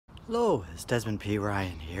Hello, it's Desmond P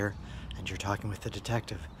Ryan here, and you're talking with the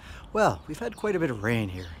detective. Well, we've had quite a bit of rain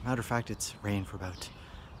here. Matter of fact, it's rained for about,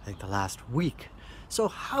 I think, the last week. So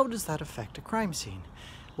how does that affect a crime scene?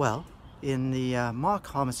 Well, in the mock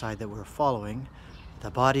homicide that we're following, the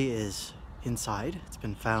body is inside. It's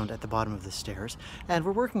been found at the bottom of the stairs, and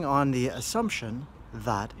we're working on the assumption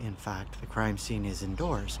that, in fact, the crime scene is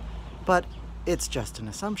indoors. But it's just an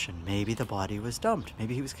assumption. Maybe the body was dumped.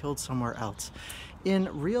 Maybe he was killed somewhere else. In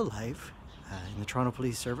real life, in the Toronto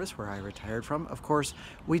Police Service, where I retired from, of course,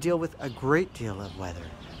 we deal with a great deal of weather.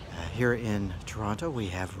 Here in Toronto, we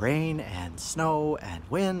have rain and snow and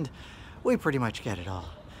wind. We pretty much get it all.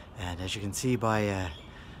 And as you can see by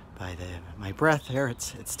my breath there,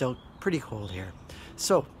 it's still pretty cold here.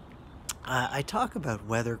 So, I talk about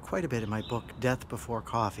weather quite a bit in my book, Death Before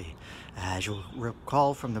Coffee. As you'll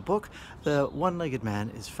recall from the book, the one-legged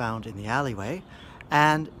man is found in the alleyway,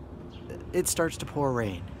 and it starts to pour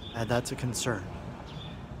rain, and that's a concern.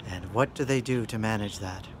 And what do they do to manage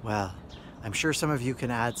that? Well, I'm sure some of you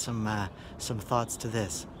can add some thoughts to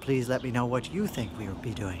this. Please let me know what you think we would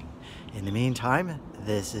be doing. In the meantime,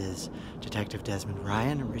 this is Detective Desmond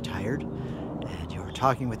Ryan, retired, and you're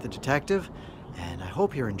talking with the detective. And I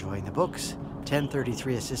hope you're enjoying the books,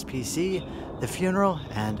 1033 Assist PC, The Funeral,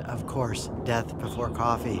 and of course, Death Before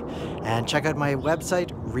Coffee. And check out my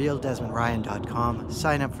website, realdesmondryan.com,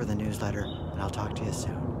 sign up for the newsletter, and I'll talk to you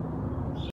soon.